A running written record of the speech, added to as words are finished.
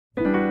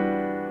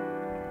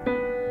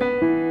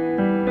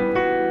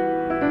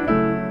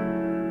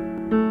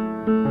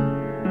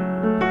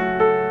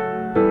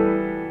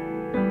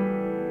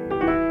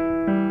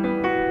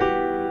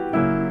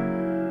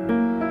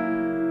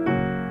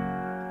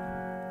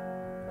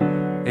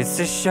It's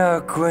a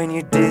shock when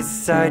you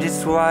decide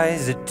it's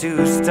wiser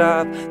to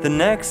stop. The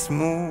next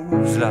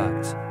move's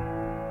locked.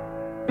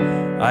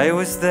 I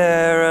was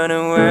there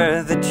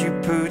unaware that you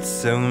put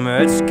so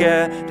much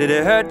care. Did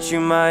it hurt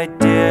you, my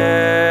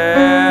dear?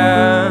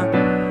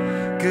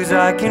 'Cause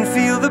I can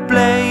feel the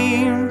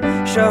blame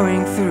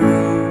showing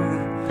through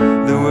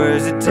the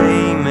words that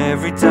tame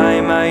every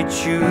time I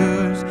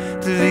choose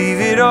to leave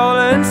it all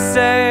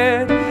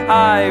unsaid.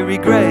 I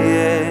regret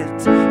it.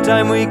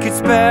 Time we could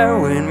spare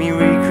when we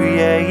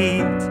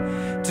recreate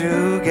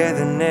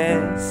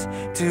togetherness,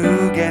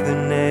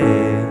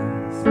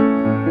 togetherness,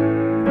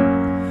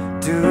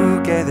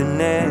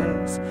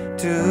 togetherness,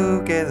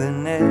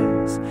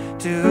 togetherness,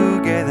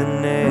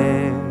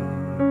 togetherness.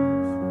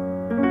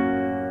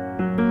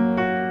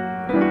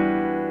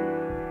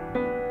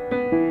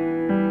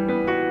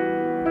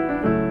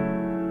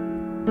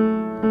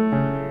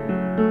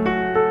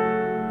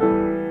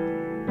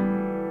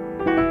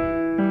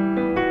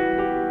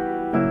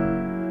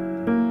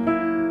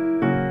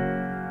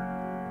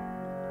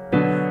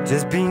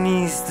 Just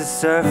beneath the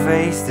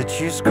surface that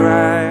you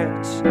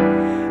scratch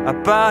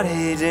about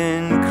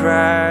hidden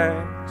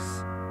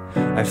cracks.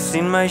 I've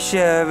seen my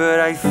share, but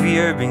I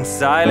fear being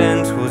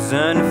silent was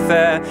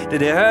unfair.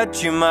 Did it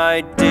hurt you,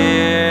 my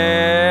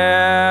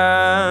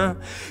dear?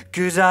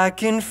 'Cause I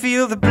can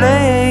feel the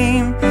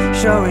blame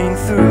showing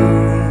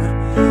through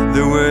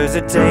the words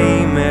that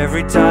tame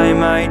every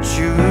time I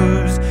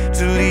choose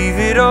to leave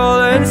it all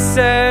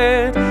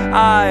unsaid.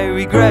 I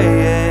regret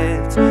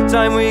it.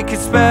 Time we could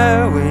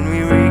spare when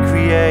we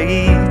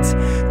recreate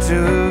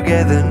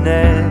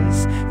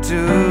togetherness,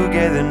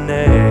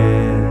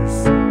 togetherness,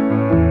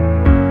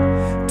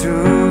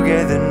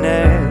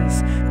 togetherness,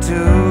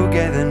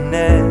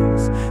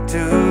 togetherness,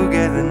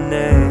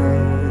 togetherness.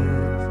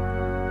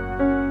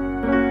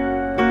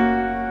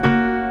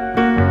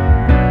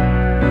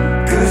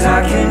 'Cause I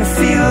can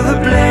feel the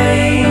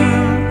blame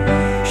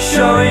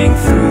showing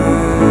through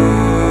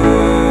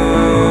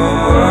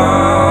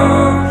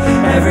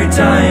every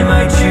time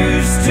I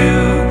choose to